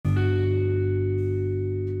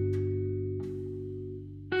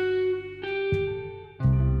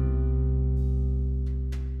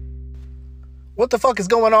What the fuck is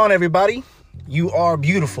going on, everybody? You are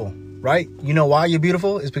beautiful, right? You know why you're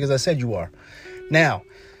beautiful? It's because I said you are. Now,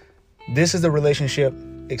 this is the Relationship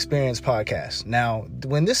Experience Podcast. Now,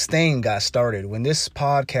 when this thing got started, when this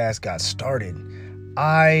podcast got started,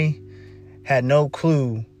 I had no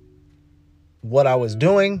clue what I was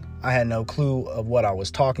doing. I had no clue of what I was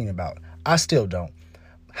talking about. I still don't.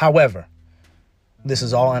 However, this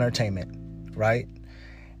is all entertainment, right?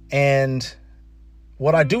 And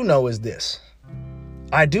what I do know is this.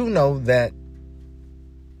 I do know that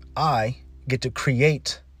I get to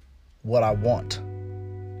create what I want.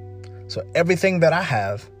 So everything that I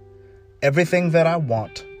have, everything that I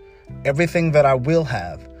want, everything that I will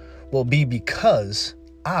have will be because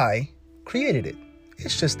I created it.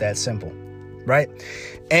 It's just that simple, right?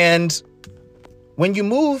 And when you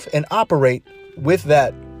move and operate with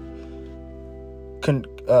that,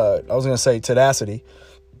 tenacity,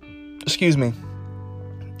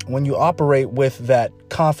 when you operate with that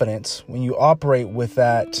confidence, when you operate with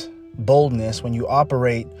that boldness, when you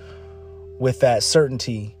operate with that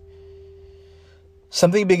certainty,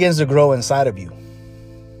 something begins to grow inside of you.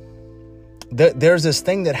 There's this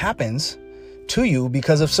thing that happens to you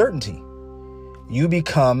because of certainty. You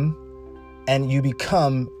become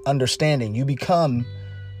understanding.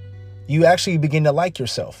 You actually begin to like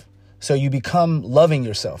yourself. So you become loving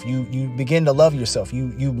yourself. You begin to love yourself.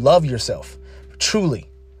 You love yourself, truly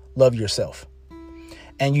love yourself.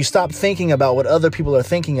 And you stop thinking about what other people are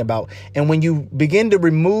thinking about. And when you begin to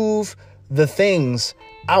remove the things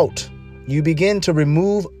out, you begin to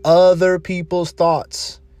remove other people's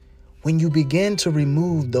thoughts. When you begin to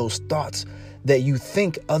remove those thoughts that you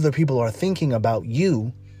think other people are thinking about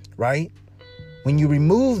you, right? When you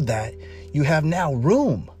remove that, you have now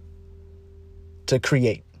room to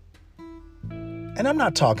create. And I'm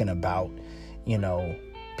not talking about,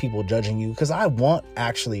 people judging you, because I want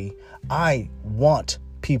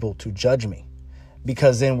people to judge me,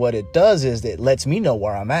 because then what it does is it lets me know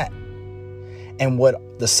where I'm at. And what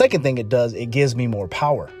the second thing it does, it gives me more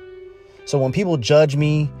power. So when people judge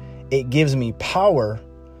me, it gives me power,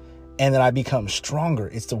 and then I become stronger.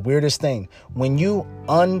 It's the weirdest thing. When you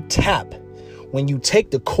untap, when you take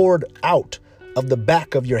the cord out of the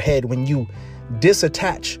back of your head, when you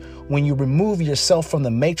disattach, when you remove yourself from the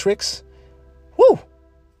matrix,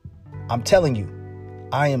 I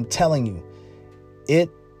am telling you, it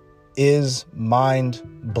is mind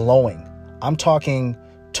blowing. I'm talking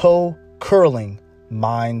toe curling,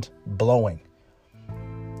 mind blowing.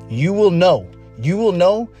 You will know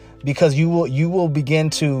because you will begin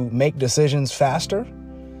to make decisions faster,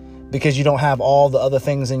 because you don't have all the other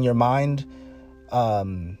things in your mind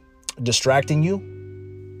distracting you.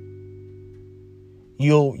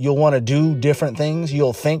 You'll want to do different things.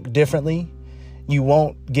 You'll think differently. You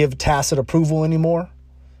won't give tacit approval anymore,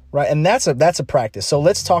 right? And that's a practice. So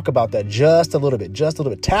let's talk about that just a little bit.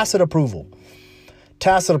 Tacit approval.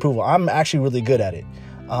 I'm actually really good at it.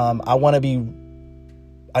 I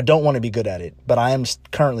don't want to be good at it, but I am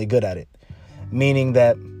currently good at it. Meaning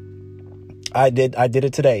that I did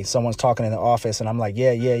it today. Someone's talking in the office and I'm like,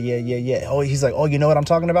 yeah. Oh, he's like, oh, you know what I'm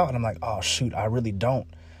talking about? And I'm like, oh shoot, I really don't.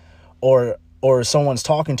 Or someone's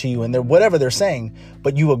talking to you and whatever they're saying,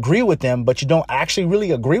 but you agree with them, but you don't actually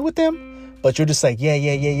really agree with them, but you're just like,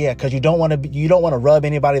 yeah. Cause you don't want to rub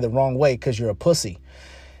anybody the wrong way, cause you're a pussy.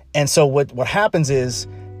 And so what happens is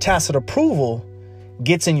tacit approval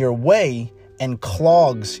gets in your way and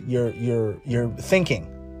clogs your thinking.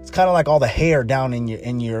 It's kind of like all the hair down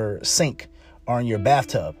in your sink or in your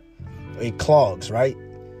bathtub. It clogs, right?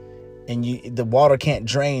 And the water can't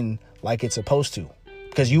drain like it's supposed to,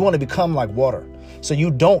 because you want to become like water. So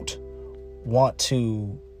you don't want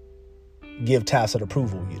to give tacit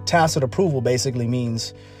approval. Tacit approval basically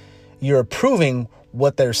means you're approving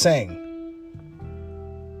what they're saying.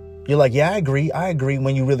 You're like, yeah, I agree,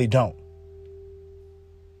 when you really don't.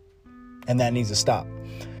 And that needs to stop.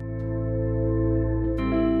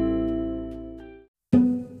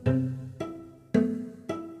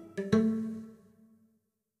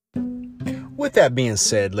 With that being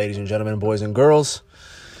said, ladies and gentlemen, boys and girls,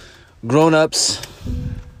 grown-ups,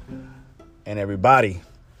 and everybody,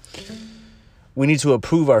 we need to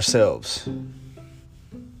approve ourselves.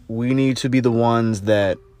 We need to be the ones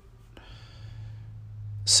that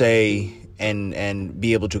say and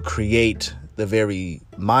be able to create the very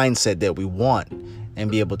mindset that we want,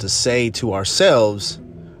 and be able to say to ourselves,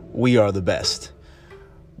 we are the best.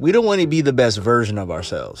 We don't want to be the best version of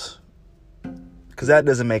ourselves, because that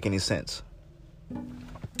doesn't make any sense.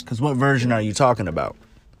 Because what version are you talking about?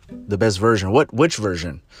 The best version. Which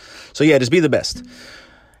version? So yeah, just be the best.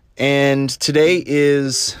 And today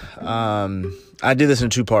is I did this in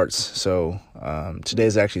two parts. So today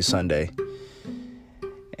is actually Sunday.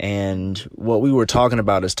 And what we were talking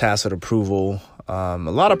about is tacit approval. A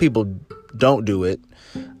lot of people don't do it.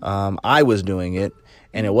 I was doing it,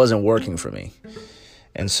 and it wasn't working for me.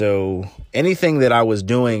 And so anything that I was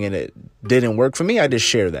doing and it didn't work for me, I just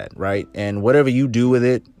share that, right? And whatever you do with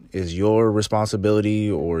it is your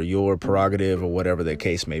responsibility or your prerogative or whatever the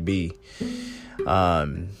case may be.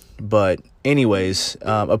 But anyways,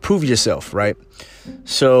 approve yourself, right?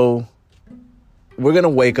 So we're going to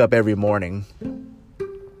wake up every morning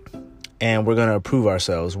and we're going to approve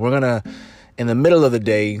ourselves. We're going to, in the middle of the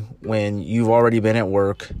day when you've already been at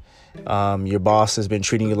work, your boss has been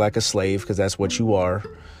treating you like a slave because that's what you are.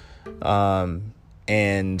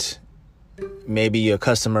 And maybe your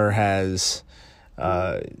customer has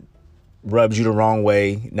rubbed you the wrong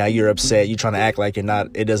way. Now you're upset. You're trying to act like you're not,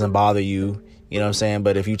 it doesn't bother you. You know what I'm saying?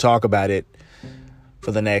 But if you talk about it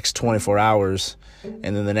for the next 24 hours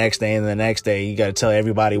and then the next day and the next day, you got to tell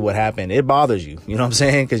everybody what happened. It bothers you. You know what I'm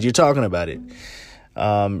saying? Because you're talking about it.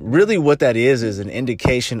 Really what that is an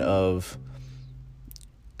indication of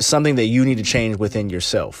something that you need to change within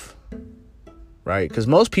yourself, right? Because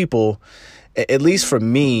most people, at least for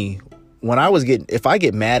me, if I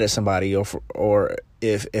get mad at somebody or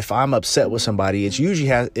if I'm upset with somebody, it's usually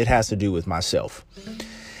it has to do with myself.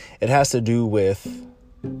 It has to do with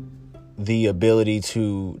the ability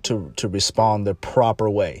to respond the proper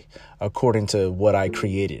way according to what I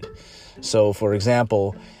created. So, for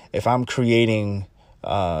example, if I'm creating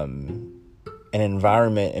an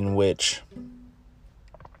environment in which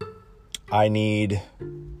I need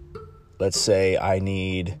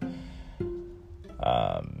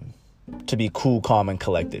to be cool, calm, and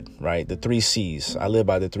collected, right? The 3 C's. I live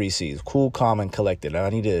by the 3 C's. Cool, calm, and collected. And I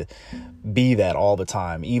need to be that all the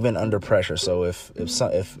time, even under pressure. So if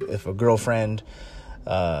a girlfriend,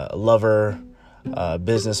 a lover,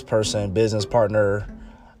 business person, business partner,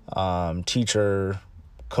 teacher,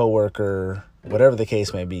 coworker, whatever the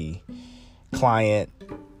case may be, client,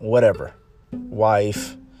 whatever,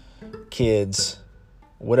 wife, kids,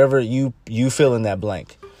 whatever you fill in that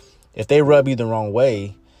blank. If they rub you the wrong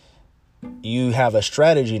way, you have a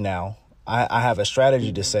strategy now. I have a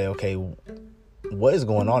strategy to say, okay, what is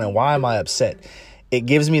going on and why am I upset? It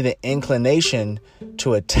gives me the inclination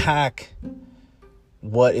to attack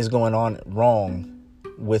what is going on wrong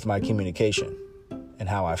with my communication and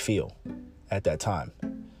how I feel at that time.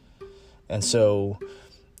 And so,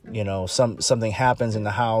 you know, something happens in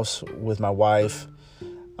the house with my wife.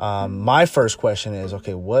 My first question is,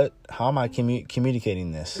 okay, how am I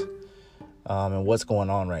communicating this? And what's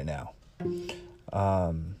going on right now?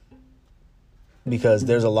 Because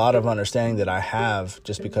there's a lot of understanding that I have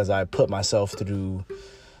just because I put myself through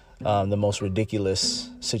the most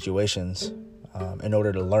ridiculous situations in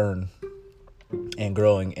order to learn and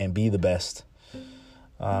growing and be the best.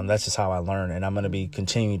 That's just how I learn, and I'm going to be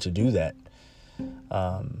continuing to do that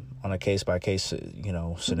on a case-by-case,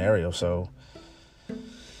 scenario. So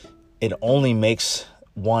it only makes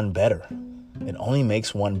one better. It only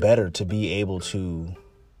makes one better to be able to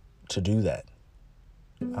do that.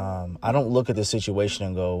 I don't look at the situation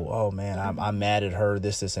and go, oh man, I'm mad at her,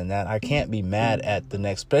 this, and that. I can't be mad at the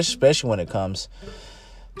next, especially when it comes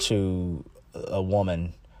to a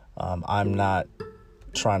woman. I'm not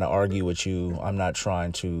trying to argue with you. I'm not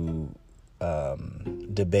trying to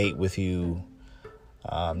debate with you.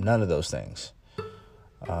 None of those things.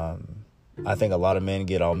 I think a lot of men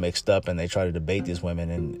get all mixed up and they try to debate these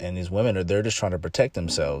women, and these women they're just trying to protect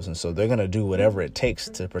themselves. And so they're going to do whatever it takes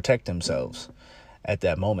to protect themselves at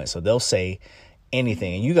that moment. So they'll say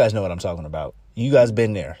anything. And you guys know what I'm talking about. You guys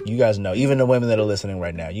been there. You guys know. Even the women that are listening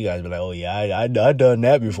right now, you guys be like, oh yeah, I done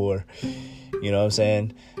that before. You know what I'm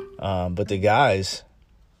saying? But the guys,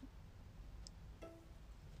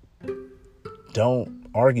 don't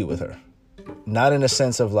argue with her. Not in a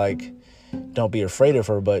sense of like, don't be afraid of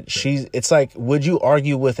her, but it's like, would you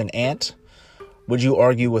argue with an ant? Would you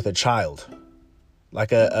argue with a child?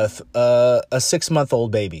 Like a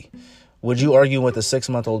 6-month-old baby? Would you argue with a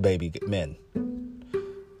 6-month-old baby, men?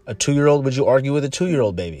 A 2-year-old, would you argue with a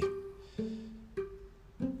 2-year-old baby?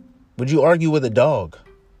 Would you argue with a dog?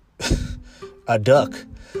 A duck?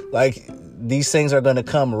 Like, these things are going to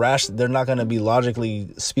come they're not going to be logically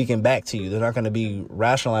speaking back to you. They're not going to be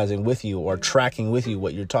rationalizing with you or tracking with you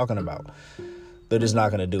what you're talking about. They're just not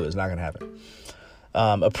going to do it. It's not going to happen.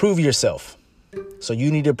 Approve yourself. So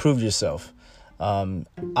you need to prove yourself. I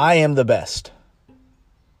am the best.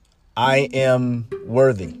 I am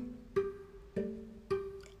worthy.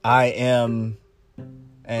 I am,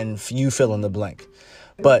 and you fill in the blank.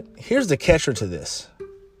 But here's the catcher to this.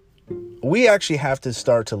 we actually have to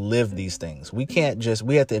start to live these things. We have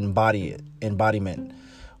to embodiment.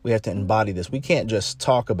 We have to embody this. We can't just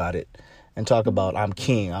talk about it and talk about I'm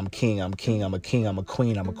king, I'm king, I'm king, I'm a king, I'm a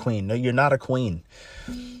queen, I'm a queen. No, you're not a queen.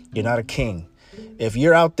 You're not a king. If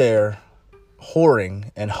you're out there whoring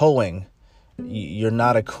and hoeing, you're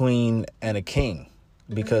not a queen and a king,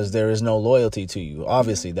 because there is no loyalty to you.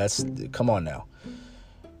 Obviously, come on now.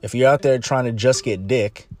 If you're out there trying to just get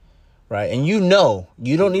dick, right? And you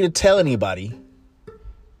don't need to tell anybody.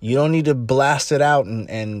 You don't need to blast it out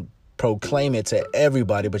and proclaim it to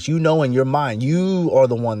everybody, but in your mind, you are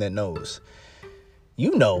the one that knows.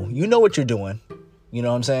 You know what you're doing. You know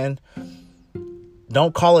what I'm saying?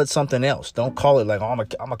 Don't call it something else. Don't call it like, oh, I'm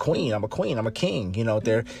a queen, I'm a queen, I'm a king.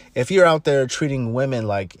 If you're out there treating women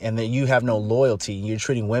and that you have no loyalty, you're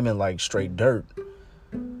treating women like straight dirt,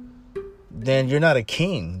 then you're not a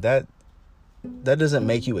king. That doesn't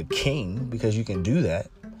make you a king because you can do that.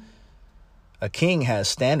 A king has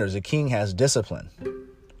standards. A king has discipline.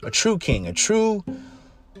 A true king, a true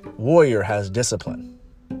warrior has discipline.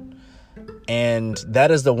 And that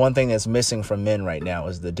is the one thing that's missing from men right now,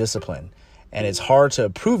 is the discipline. And it's hard to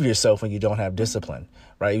prove yourself when you don't have discipline,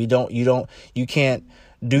 right? You can't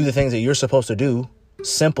do the things that you're supposed to do.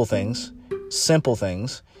 Simple things.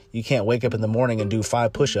 You can't wake up in the morning and do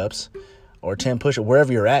 5 push-ups or 10 push-ups,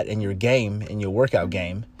 wherever you're at in your game, in your workout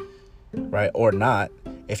game, right? Or not.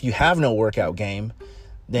 If you have no workout game,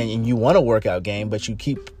 then you want a workout game, but you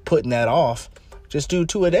keep putting that off, just do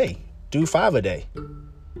 2 a day, do 5 a day,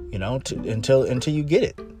 until you get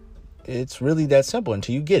it. It's really that simple.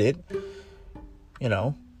 Until you get it,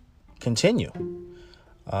 continue.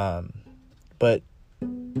 But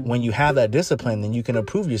when you have that discipline, then you can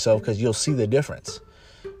improve yourself, because you'll see the difference.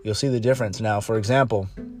 You'll see the difference. Now, for example,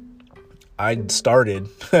 I started,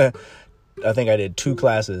 I think I did 2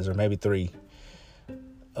 classes or maybe 3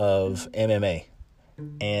 of MMA.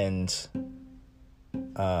 And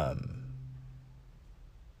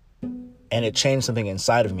it changed something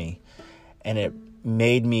inside of me, and it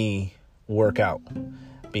made me work out,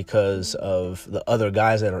 because of the other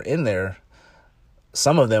guys that are in there.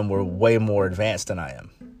 Some of them were way more advanced than I am.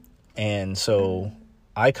 And so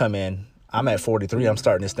I come in, I'm at 43. I'm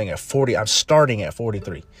starting this thing at 40. I'm starting at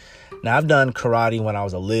 43. Now, I've done karate when I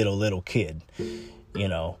was a little kid,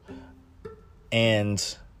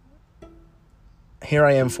 and here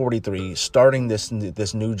I am, 43, starting this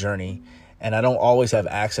new journey, and I don't always have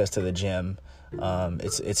access to the gym.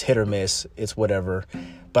 It's hit or miss. It's whatever.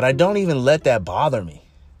 But I don't even let that bother me,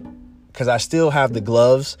 because I still have the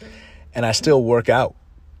gloves and I still work out.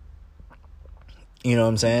 You know what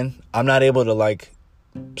I'm saying? I'm not able to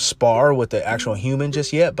spar with the actual human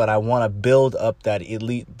just yet, but I want to build up that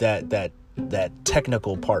elite, that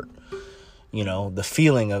technical part, the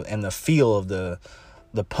feeling of and the feel of the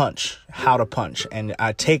punch, how to punch. And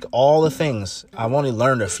I take all the things. I've only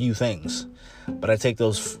learned a few things, but I take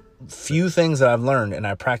those few things that I've learned and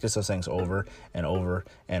I practice those things over and over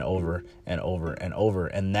and over and over and over.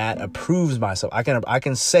 And that approves myself. I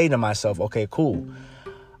can say to myself, okay, cool.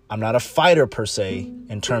 I'm not a fighter per se,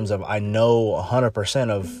 in terms of I know 100%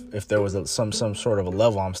 of if there was some sort of a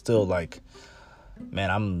level, I'm still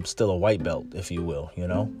I'm still a white belt, if you will,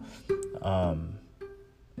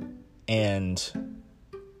 and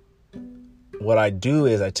what I do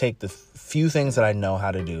is I take the few things that I know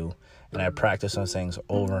how to do, and I practice those things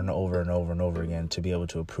over and over and over and over again, to be able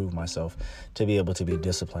to improve myself, to be able to be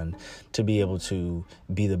disciplined, to be able to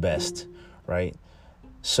be the best, right?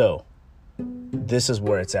 So this is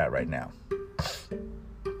where it's at right now.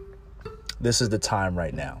 This is the time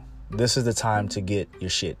right now. This is the time to get your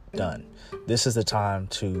shit done. This is the time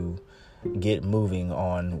to get moving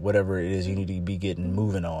on whatever it is you need to be getting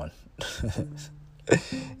moving on.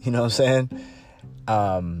 You know what I'm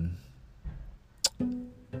saying?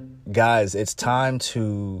 Guys, it's time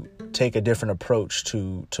to take a different approach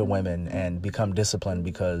to women and become disciplined,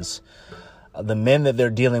 because the men that they're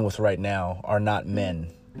dealing with right now are not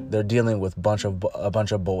men. They're dealing with a bunch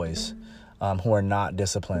of boys who are not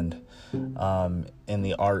disciplined in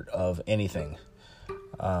the art of anything.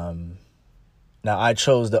 Now, I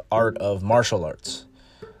chose the art of martial arts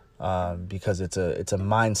because it's a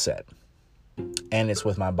mindset, and it's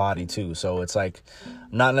with my body too. So it's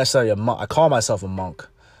not necessarily a monk. I call myself a monk.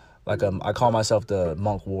 I call myself the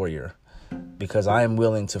monk warrior, because I am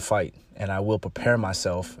willing to fight, and I will prepare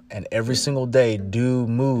myself, and every single day do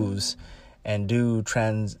moves and do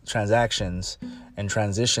transactions and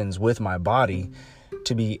transitions with my body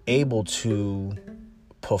to be able to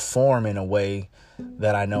perform in a way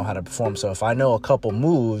that I know how to perform. So if I know a couple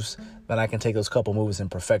moves, then I can take those couple moves and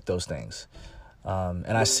perfect those things.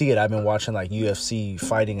 And I see it. I've been watching like UFC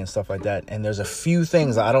fighting and stuff like that. And there's a few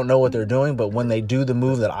things I don't know what they're doing, but when they do the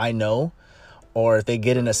move that I know, or if they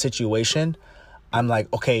get in a situation, I'm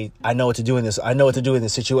like, okay, I know what to do in this. I know what to do in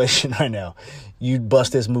this situation right now. You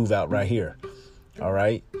bust this move out right here. All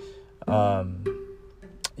right.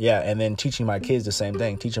 Yeah. And then teaching my kids the same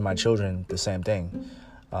thing, teaching my children the same thing,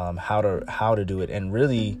 how to do it. And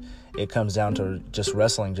really it comes down to just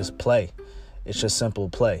wrestling, just play. It's just simple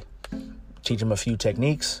play. Teach them a few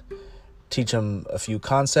techniques, teach them a few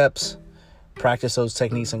concepts, practice those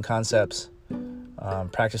techniques and concepts,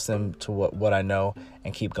 practice them to what I know,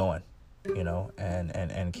 and keep going,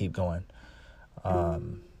 and keep going.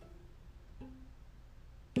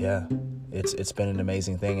 Yeah, it's been an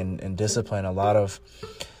amazing thing. And discipline, a lot of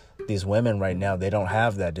these women right now, they don't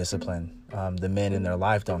have that discipline. The men in their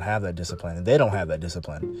life don't have that discipline, and they don't have that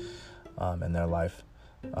discipline in their life.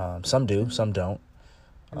 Some do, some don't.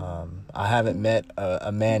 I haven't met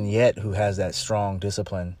a man yet who has that strong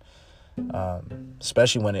discipline,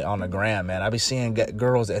 especially when on the gram, man. I be seeing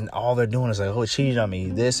girls and all they're doing is like, oh, he cheated on me,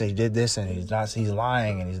 this, and he did this, and he's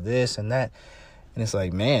lying, and he's this and that. And it's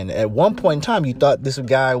like, man, at one point in time, you thought this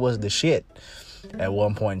guy was the shit. At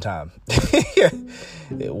one point in time.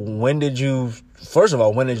 First of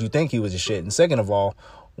all, when did you think he was the shit? And second of all,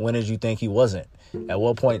 when did you think he wasn't? At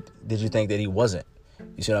what point did you think that he wasn't?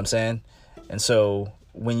 You see what I'm saying? And so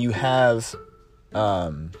when you have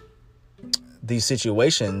these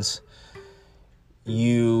situations,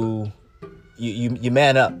 you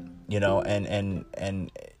man up,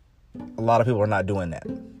 and a lot of people are not doing that,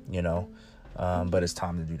 but it's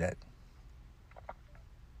time to do that.